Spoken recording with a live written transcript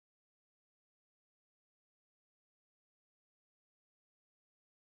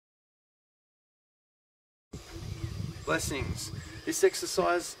Blessings. This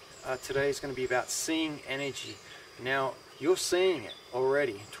exercise today is going to be about seeing energy. Now, you're seeing it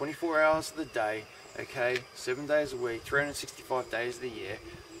already 24 hours of the day, okay, 7 days a week, 365 days of the year.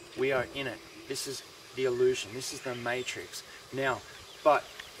 We are in it. This is the illusion. This is the matrix. Now, but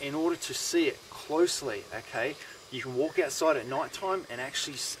in order to see it closely, okay, you can walk outside at night time and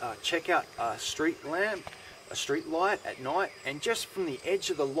actually check out a street lamp, a street light at night, and just from the edge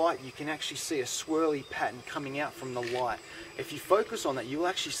of the light you can actually see a swirly pattern coming out from the light. If you focus on that, you'll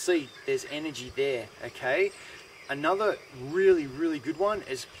actually see there's energy there, okay? Another really good one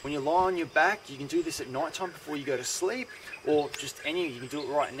is when you lie on your back. You can do this at night time before you go to sleep, or just you can do it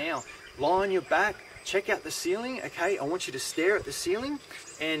right now. Lie on your back, check out the ceiling, okay? I want you to stare at the ceiling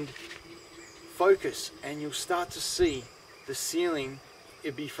and focus, and you'll start to see the ceiling.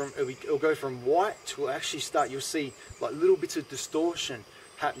 It'll go from white to actually you'll see like little bits of distortion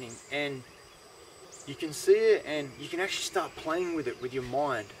happening, and you can see it, and you can actually start playing with it with your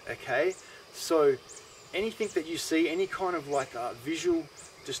mind, okay? So anything that you see, any kind of like visual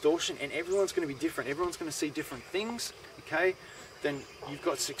distortion, and everyone's going to be different, everyone's going to see different things, okay? Then you've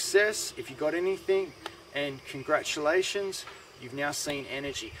got success if you got anything, and congratulations, you've now seen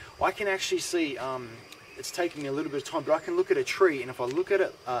energy. I can actually see it's taking me a little bit of time, but I can look at a tree, and if I look at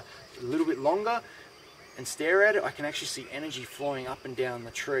it a little bit longer and stare at it, I can actually see energy flowing up and down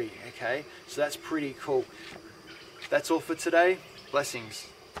the tree, okay? So that's pretty cool. That's all for today. Blessings.